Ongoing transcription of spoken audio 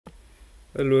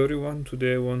Hello everyone,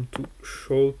 today I want to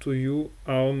show to you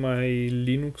how my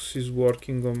Linux is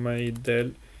working on my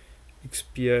Dell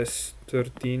XPS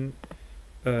 13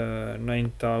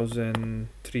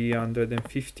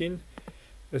 9315,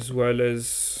 as well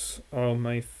as how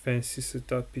my fancy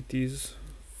setup it is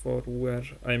for where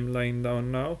I'm lying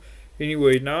down now.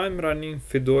 Anyway, now I'm running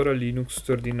Fedora Linux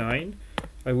 39.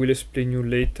 I will explain you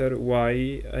later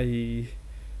why I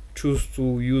choose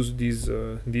to use this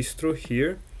distro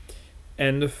here.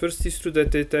 And the first distro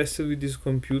that I tested with this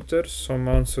computer some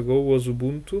months ago was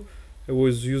Ubuntu. I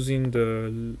was using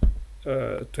the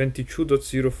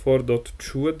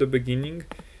 22.04.2 at the beginning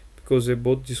because I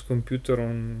bought this computer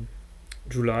on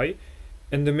July.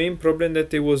 And the main problem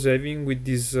that I was having with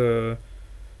this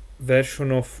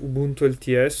version of Ubuntu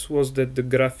LTS was that the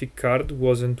graphic card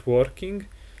wasn't working.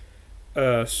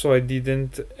 So I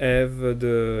didn't have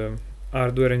the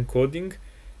hardware encoding,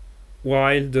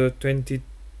 while the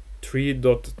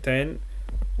 23.10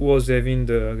 was having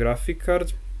the graphic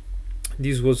card.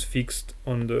 This was fixed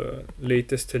on the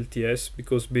latest LTS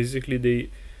because basically they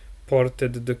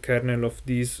ported the kernel of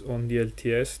this on the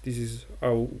LTS. This is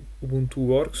how Ubuntu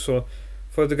works. So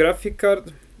for the graphic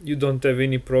card you don't have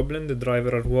any problem, the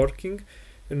driver are working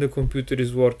and the computer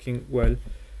is working well.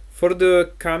 For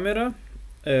the camera,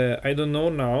 I don't know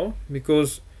now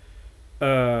because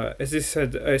as I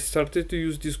said, I started to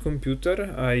use this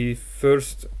computer. I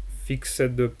first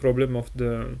fixed the problem of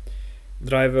the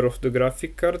driver of the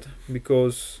graphic card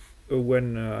because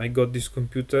when I got this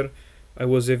computer I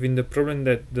was having the problem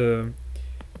that the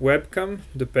webcam,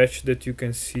 the patch that you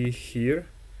can see here,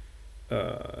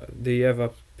 they have a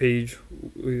page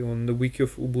on the wiki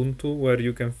of Ubuntu where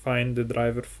you can find the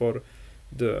driver for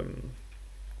the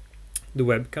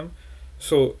webcam.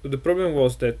 So the problem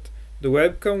was that the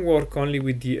webcam worked only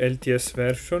with the LTS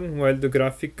version, while the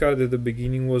graphic card at the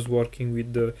beginning was working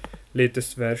with the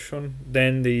latest version.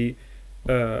 Then they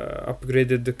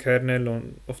upgraded the kernel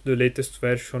of the latest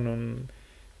version on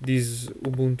this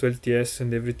Ubuntu LTS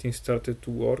and everything started to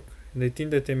work. And I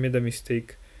think that I made a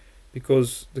mistake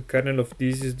because the kernel of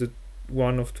this is the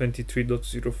one of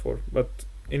 23.04. But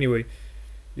anyway,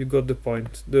 you got the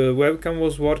point. The webcam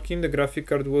was working, the graphic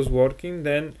card was working,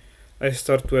 then I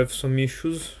start to have some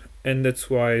issues, and that's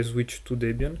why I switched to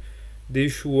Debian. The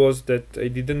issue was that I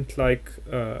didn't like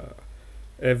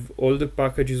have all the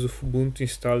packages of Ubuntu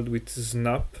installed with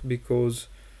Snap because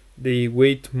they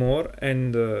weight more,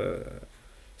 and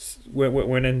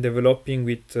when I'm developing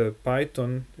with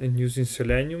Python and using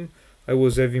Selenium, I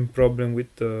was having problem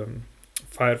with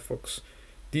Firefox.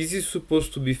 This is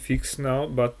supposed to be fixed now,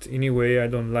 but anyway I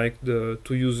don't like to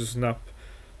use Snap.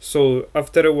 So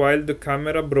after a while the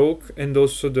camera broke, and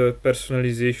also the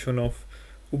personalization of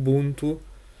Ubuntu,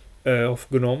 of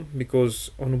GNOME, because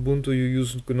on Ubuntu you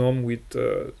use GNOME with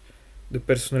the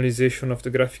personalization of the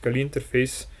graphical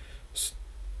interface.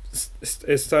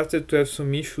 I started to have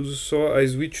some issues, so I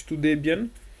switched to Debian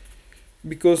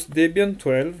because Debian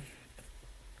 12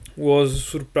 was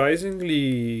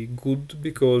surprisingly good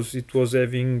because it was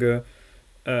having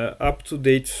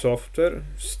up-to-date software.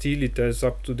 Still it has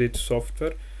up-to-date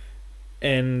software,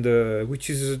 and which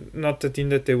is not a thing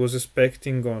that I was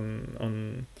expecting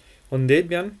on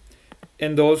Debian.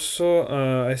 And also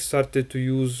I started to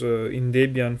use in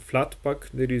Debian Flatpak.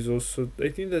 There is also, I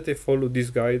think that I followed this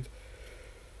guide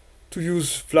to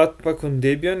use Flatpak on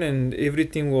Debian, and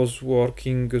everything was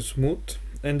working smooth.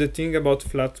 And the thing about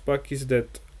Flatpak is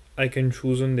that I can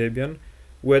choose on Debian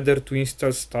whether to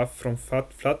install stuff from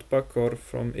Flatpak or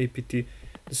from apt. The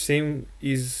same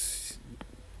is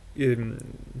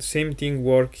same thing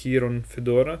work here on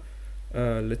Fedora.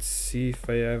 Let's see if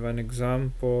I have an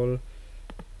example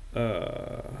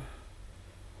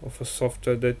of a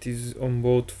software that is on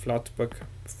both Flatpak,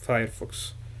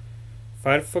 Firefox.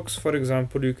 Firefox, for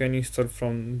example, you can install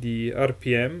from the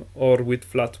RPM or with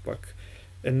Flatpak,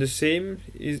 and the same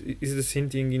is the same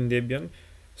thing in Debian.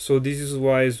 So this is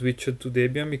why I switched to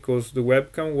Debian, because the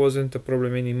webcam wasn't a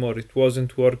problem anymore. It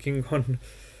wasn't working on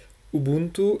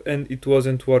Ubuntu and it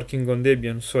wasn't working on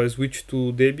Debian. So I switched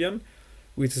to Debian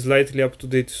with slightly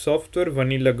up-to-date software,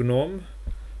 vanilla GNOME,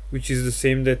 which is the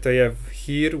same that I have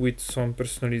here with some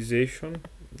personalization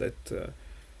that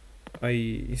I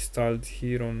installed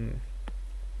here on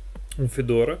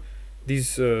Fedora.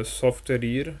 This software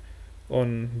here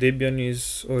on Debian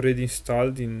is already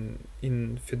installed.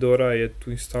 In Fedora I had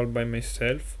to install by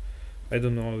myself. I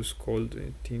don't know how it's called.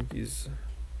 I think is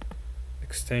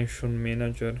extension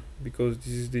manager, because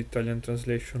this is the Italian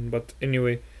translation. But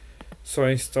anyway, so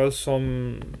I installed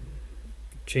some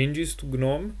changes to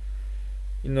GNOME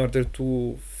in order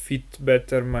to fit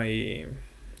better my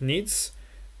needs,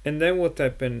 And then what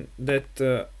happened,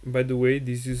 that by the way,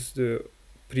 this is the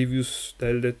previous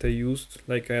Dell that I used.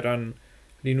 Like I ran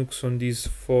Linux on this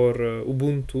for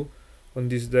Ubuntu on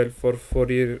this Dell for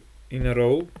 4 years in a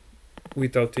row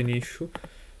without any issue.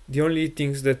 The only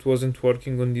things that wasn't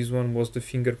working on this one was the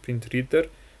fingerprint reader.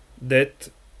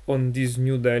 That on this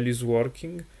new Dell is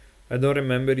working. I don't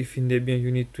remember if in Debian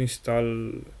you need to install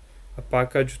a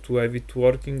package to have it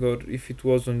working, or if it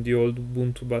was on the old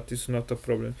Ubuntu, but it's not a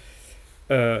problem.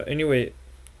 Anyway,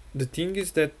 the thing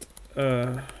is that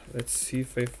let's see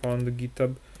if I found the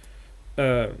GitHub.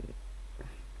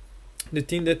 The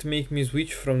thing that make me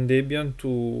switch from Debian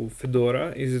to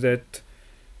Fedora is that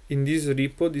in this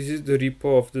repo, this is the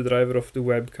repo of the driver of the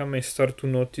webcam, I start to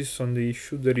notice on the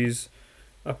issue there is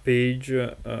a page,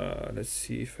 let's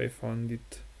see if I found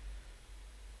it,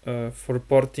 for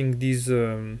porting this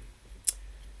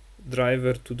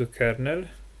driver to the kernel.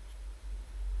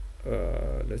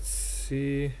 Let's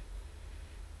see,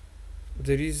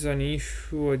 there is an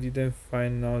issue, I didn't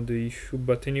find now the issue,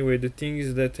 but anyway, the thing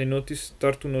is that I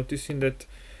start to noticing that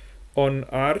on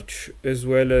Arch as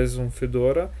well as on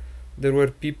Fedora there were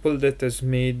people that has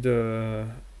made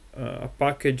a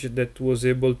package that was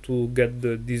able to get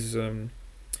this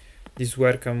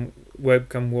webcam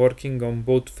working on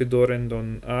both Fedora and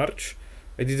on Arch.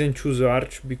 I didn't choose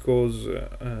Arch because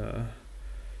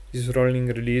it's rolling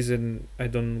release and I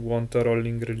don't want a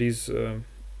rolling release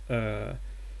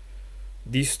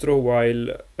distro,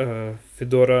 while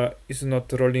Fedora is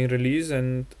not rolling release,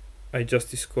 and I just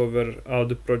discovered how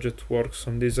the project works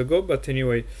some days ago. But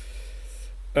anyway,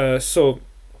 so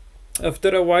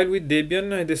after a while with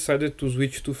Debian I decided to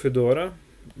switch to Fedora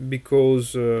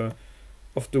because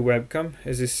of the webcam,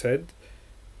 as I said,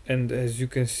 and as you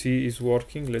can see is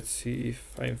working. Let's see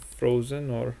if I'm frozen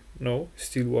or no,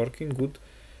 still working good.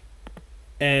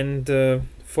 And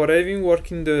for having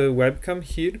working the webcam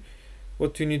here,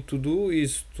 what you need to do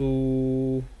is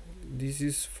to, this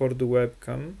is for the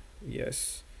webcam,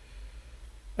 yes,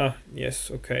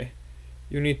 yes, okay,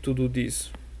 you need to do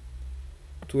this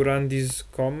to run this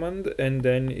command, and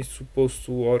then it's supposed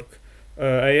to work.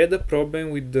 I had a problem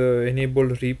with the enable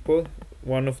repo.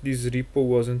 One of these repo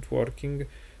wasn't working.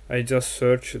 I just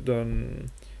searched on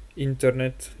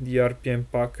internet the RPM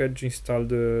package, installed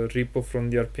the repo from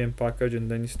the RPM package, and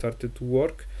then it started to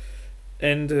work.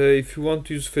 And if you want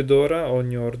to use Fedora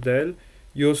on your Dell,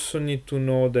 you also need to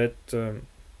know that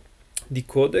the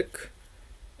codec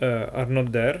are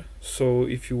not there. So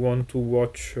if you want to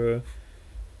watch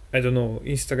I don't know,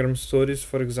 Instagram stories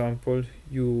for example,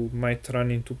 you might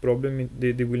run into problem.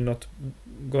 They will not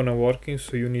gonna working,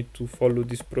 so you need to follow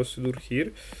this procedure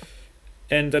here.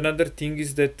 And another thing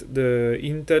is that the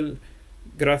Intel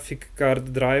graphic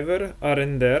card driver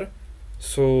aren't there,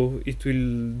 so it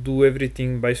will do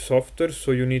everything by software,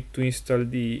 so you need to install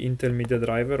the Intel Media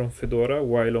driver on Fedora,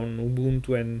 while on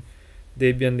Ubuntu and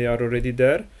Debian they are already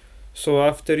there. So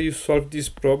after you solve this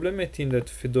problem, I think that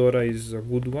Fedora is a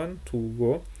good one to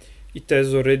go. It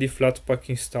has already Flatpak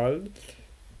installed,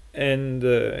 and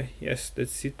yes,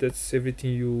 that's it. That's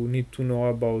everything you need to know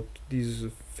about this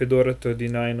Fedora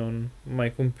 39 on my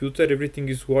computer. Everything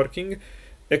is working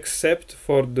except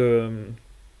for the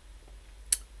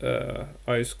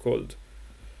how it's called,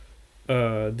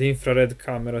 the infrared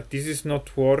camera. This is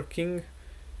not working.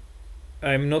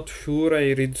 I'm not sure.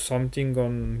 I read something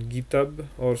on GitHub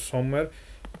or somewhere,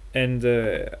 and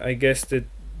I guess that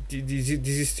this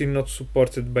is still not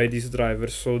supported by this driver,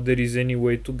 so there is any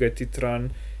way to get it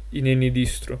run in any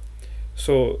distro.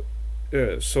 So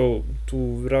so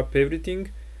to wrap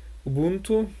everything,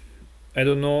 Ubuntu, I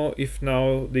don't know if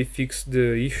now they fixed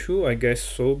the issue. I guess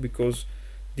so, because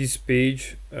this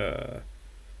page,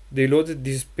 they loaded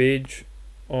this page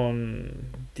on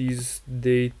this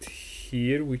date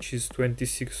here, which is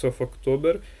 26th of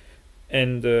October,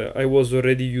 and I was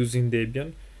already using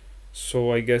Debian,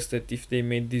 so I guess that if they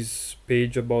made this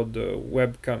page about the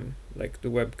webcam, like the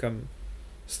webcam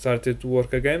started to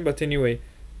work again. But anyway,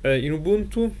 in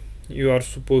Ubuntu you are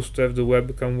supposed to have the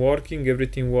webcam working,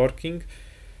 everything working,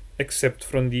 except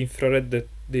from the infrared, that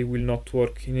they will not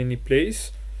work in any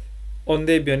place. On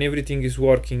Debian everything is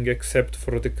working except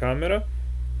for the camera,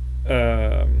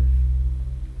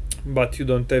 but you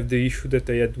don't have the issue that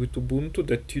I had with Ubuntu,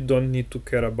 that you don't need to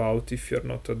care about if you're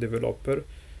not a developer.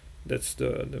 That's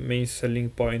the main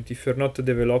selling point. If you're not a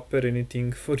developer,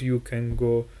 anything for you can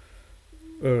go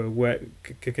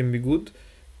can be good.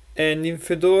 And in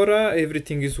Fedora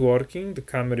everything is working, the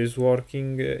camera is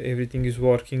working, everything is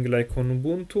working like on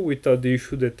Ubuntu, without the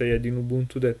issue that I had in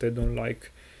Ubuntu that I don't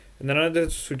like. And another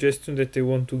suggestion that I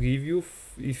want to give you,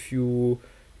 if you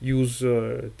use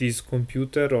this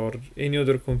computer or any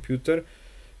other computer,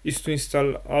 is to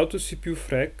install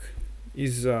Auto-cpufreq.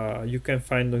 Is you can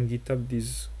find on GitHub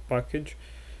this package.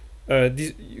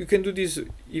 This you can do this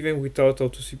even without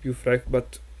Auto-cpufreq,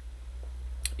 but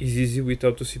is easy with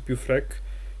Auto-cpufreq.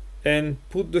 And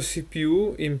put the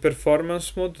CPU in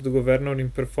performance mode, the governor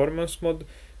in performance mode,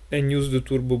 and use the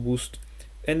turbo boost.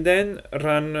 And then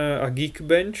run a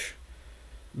Geekbench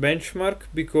benchmark,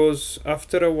 because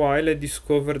after a while I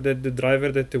discovered that the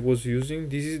driver that I was using,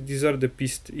 these are the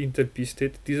Intel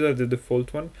P-State, these are the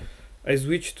default one. I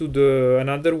switched to the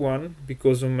another one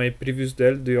because on my previous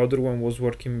Dell the other one was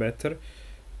working better.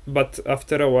 But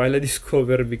after a while I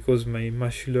discovered, because my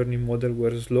machine learning model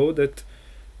were slow, that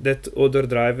other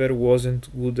driver wasn't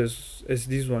good as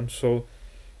this one. So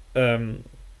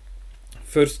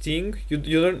first thing,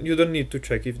 you don't need to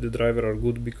check if the driver are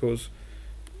good, because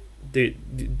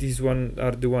these one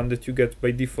are the one that you get by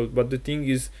default. But the thing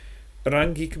is,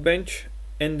 run Geekbench,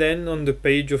 and then on the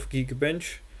page of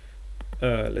Geekbench,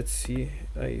 let's see,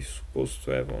 I supposed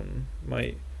to have on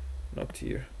my, not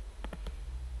here,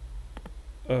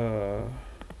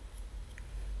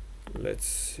 let's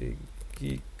see,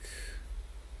 Geek.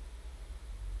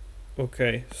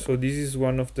 Okay, so this is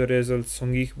one of the results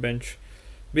on Geekbench.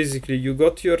 Basically, you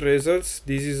got your results.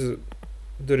 This is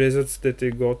the results that I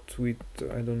got with,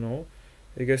 I don't know,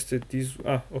 I guess that this,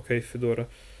 okay, Fedora.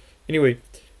 Anyway,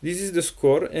 this is the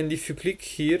score, and if you click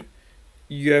here,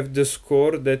 you have the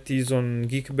score that is on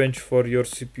Geekbench for your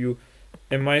CPU,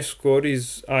 and my score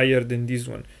is higher than this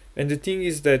one. And the thing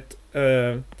is that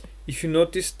if you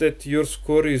notice that your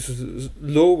score is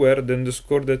lower than the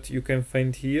score that you can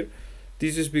find here,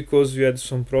 this is because you had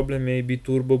some problem, maybe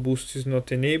turbo boost is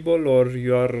not enabled, or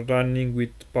you are running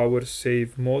with power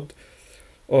save mode,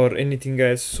 or anything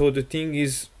else. So the thing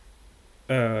is,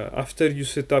 after you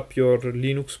set up your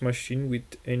Linux machine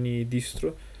with any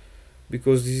distro,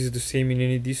 because this is the same in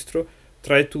any distro,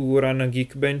 try to run a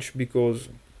Geekbench, because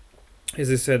as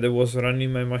I said, I was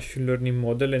running my machine learning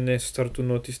model and I start to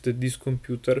notice that this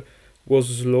computer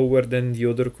was slower than the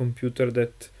other computer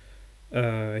that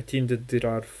I think that there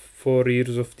are 4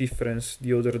 years of difference.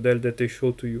 The other Dell that I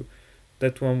showed to you,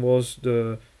 that one was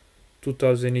the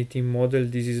 2018 model,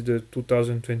 this is the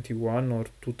 2021 or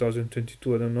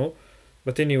 2022, I don't know.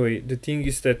 But anyway, the thing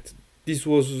is that this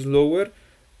was slower.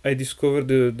 I discovered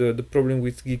the problem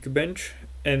with Geekbench,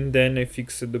 and then I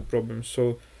fixed the problem.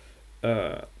 So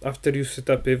after you set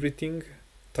up everything,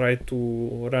 try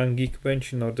to run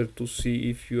Geekbench in order to see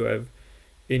if you have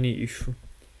any issue.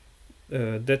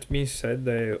 That being said,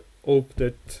 I hope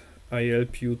that I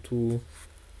help you to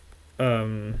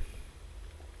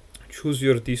choose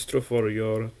your distro for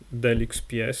your Dell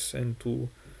XPS and to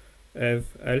have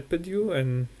helped you,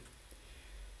 and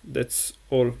that's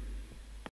all.